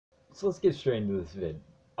So let's get straight into this vid.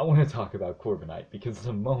 I want to talk about Corviknight because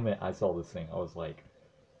the moment I saw this thing, I was like,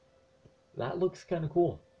 that looks kind of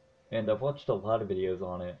cool. And I've watched a lot of videos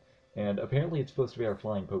on it, and apparently it's supposed to be our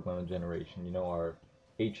flying Pokemon generation, you know, our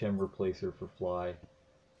HM replacer for Fly,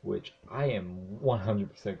 which I am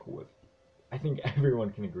 100% cool with. I think everyone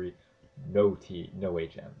can agree, no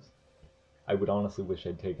HMs. I would honestly wish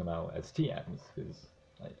I'd take them out as TMs, because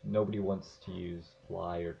nobody wants to use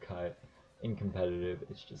Fly or Cut in competitive.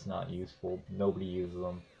 It's just not useful. Nobody uses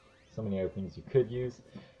them. So many other things you could use.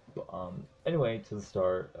 But, anyway, to the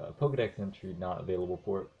start, Pokedex entry not available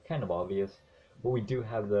for it. Kind of obvious. What we do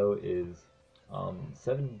have though is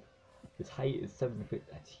its height is 7 feet.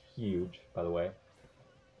 That's huge, by the way.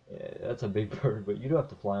 Yeah, that's a big bird, but you do have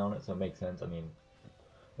to fly on it, so it makes sense. I mean,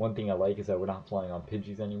 one thing I like is that we're not flying on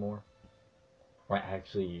Pidgeys anymore. Right,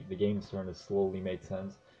 actually, the game's starting to slowly make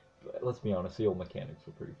sense. But let's be honest, the old mechanics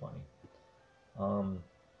were pretty funny.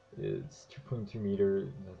 It's 2.2 meter.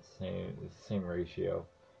 That's it's the same ratio.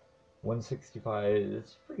 165.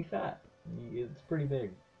 It's pretty fat. It's pretty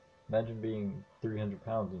big. Imagine being 300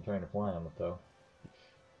 pounds and trying to fly on it though.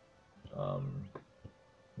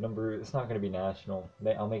 Number. It's not going to be national.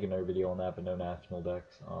 I'll make another video on that, but no national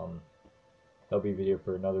decks. That'll be a video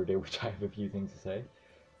for another day, which I have a few things to say.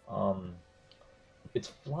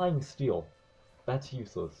 It's flying steel. That's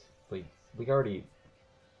useless. Like already,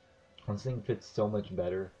 this thing fits so much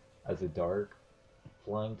better as a dark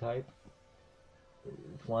flying type.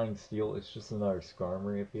 Flying steel, it's just another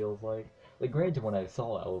Skarmory, it feels like. Like, granted, when I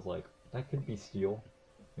saw it, I was like, that could be steel.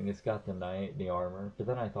 I mean, it's got the knight, the armor, but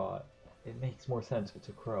then I thought, it makes more sense if it's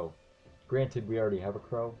a crow. Granted, we already have a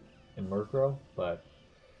crow in Murkrow, but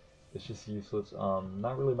it's just useless.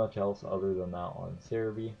 Not really much else other than that on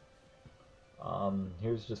Cerebi.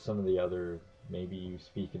 Here's just some of the other, maybe you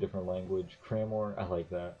speak a different language. Cramor, I like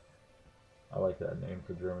that. I like that name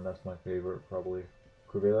for German, that's my favorite, probably.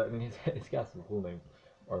 Corviknight, I mean, it's got some cool names.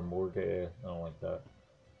 Or Morga, I don't like that.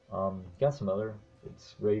 Got some other,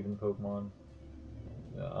 it's Raven Pokemon.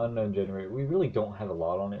 Unknown generator, we really don't have a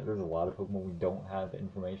lot on it. There's a lot of Pokemon we don't have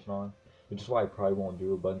information on, which is why I probably won't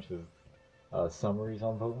do a bunch of summaries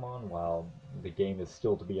on Pokemon while the game is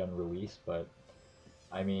still to be unreleased, but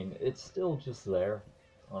I mean, it's still just there,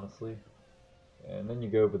 honestly. And then you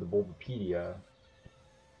go over the Bulbapedia,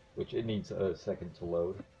 which it needs a second to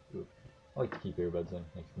load. I like to keep earbuds in,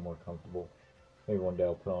 makes me more comfortable. Maybe one day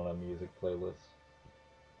I'll put on a music playlist.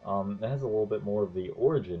 It has a little bit more of the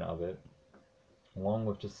origin of it, along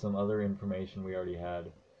with just some other information we already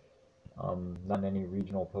had. Not in any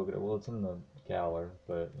regional Pokédex. Well, it's in the Galar,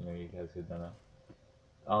 but you know, you guys could know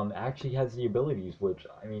that. Actually has the abilities, which,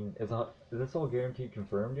 I mean, is this all guaranteed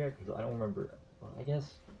confirmed yet? Because I don't remember. Well, I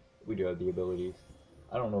guess we do have the abilities.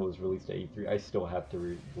 I don't know it was released at E3. I still have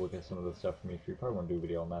to look at some of the stuff from E3. Probably won't do a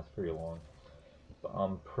video on that. It's pretty long.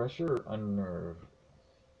 But, Pressure, Unnerve.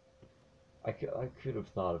 I could have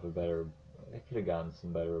thought of a better. I could have gotten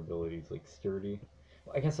some better abilities, like Sturdy.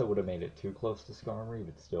 Well, I guess I would have made it too close to Skarmory,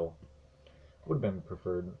 but still. Would have been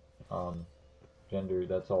preferred. Gender,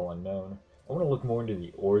 that's all unknown. I want to look more into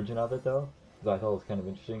the origin of it, though, because I thought it was kind of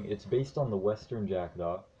interesting. It's based on the Western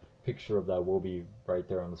Jackdaw. Picture of that will be right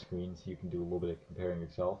there on the screen, so you can do a little bit of comparing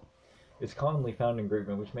yourself. It's commonly found in Great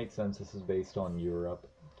Britain, which makes sense. This is based on Europe,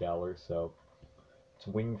 Galar, so its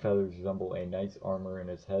wing feathers resemble a knight's armor,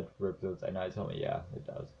 and its head represents a knight's helmet. Yeah, it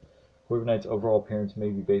does. Corviknight's overall appearance may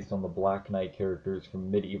be based on the Black Knight characters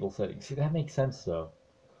from medieval settings. See, that makes sense, though.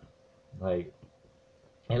 Like,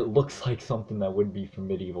 it looks like something that would be from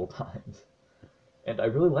medieval times. And I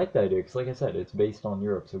really like that idea, because like I said, it's based on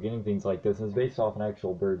Europe, so getting things like this, and it's based off an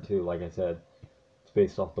actual bird too, like I said. It's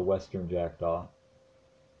based off the Western Jackdaw.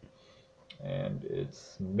 And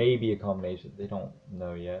it's maybe a combination, they don't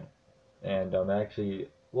know yet. And actually,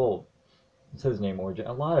 well, it says name origin.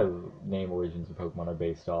 A lot of name origins of Pokemon are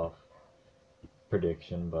based off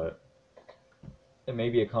prediction, but it may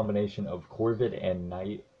be a combination of Corvid and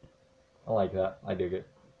Knight. I like that, I dig it.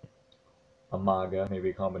 Amaga, maybe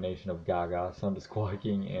a combination of Gaga, Sound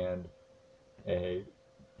Squawking, and a,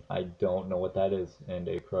 I don't know what that is, and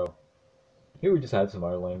a Crow. Here we just had some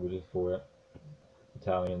other languages for it.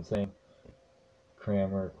 Italian, same.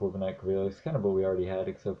 Cramor, Corviknight, Corviknight, it's kind of what we already had,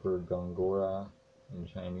 except for Gongora in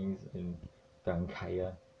Chinese, and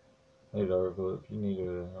Gankaya. I need an article, if you need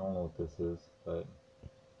a, I don't know what this is, but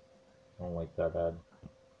I don't like that ad.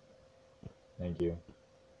 Thank you.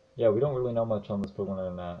 Yeah, we don't really know much on this Pokemon other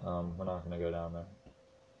than that. We're not going to go down there.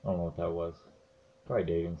 I don't know what that was. Probably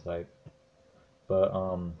dating site. But,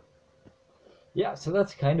 yeah, so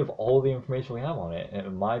that's kind of all the information we have on it. And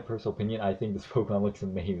in my personal opinion, I think this Pokemon looks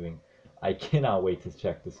amazing. I cannot wait to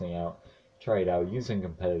check this thing out. try it out using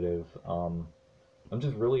competitive. I'm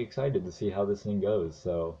just really excited to see how this thing goes.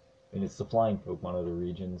 So, and it's the flying Pokemon of the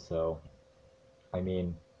region, so I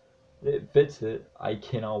mean, it fits it. I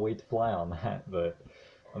cannot wait to fly on that. But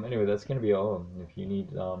anyway, that's gonna be all. If you need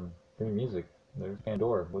free music, there's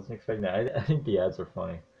Pandora. Wasn't expecting that. I think the ads are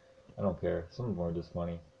funny. I don't care. Some of them are just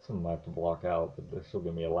funny. Some of them I have to block out, but they're still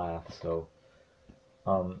giving me a laugh. So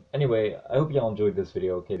anyway, I hope y'all enjoyed this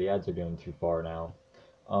video. Okay, the ads are going too far now.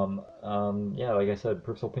 Yeah, like I said,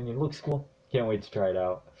 personal opinion looks cool. Can't wait to try it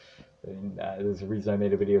out. And there's a reason I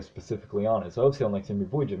made a video specifically on it. So I hope to see you all next time. Your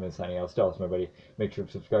boy Jim is signing out. Stay awesome, everybody. Make sure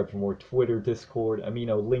to subscribe for more Twitter, Discord,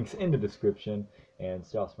 Amino links in the description. And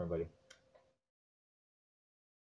stay awesome, everybody.